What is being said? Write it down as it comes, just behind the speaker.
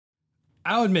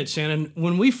I'll admit, Shannon,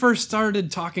 when we first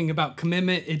started talking about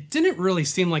commitment, it didn't really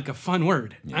seem like a fun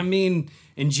word. Yeah. I mean,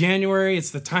 in January,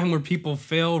 it's the time where people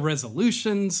fail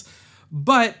resolutions,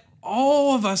 but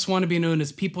all of us want to be known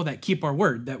as people that keep our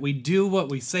word, that we do what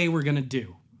we say we're going to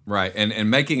do. Right, and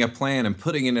making a plan and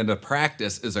putting it into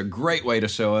practice is a great way to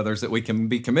show others that we can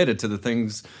be committed to the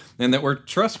things and that we're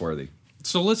trustworthy.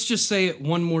 So let's just say it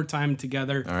one more time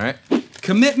together. All right.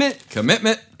 Commitment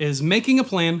is making a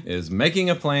plan and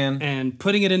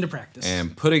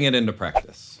and putting it into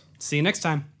practice. See you next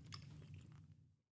time.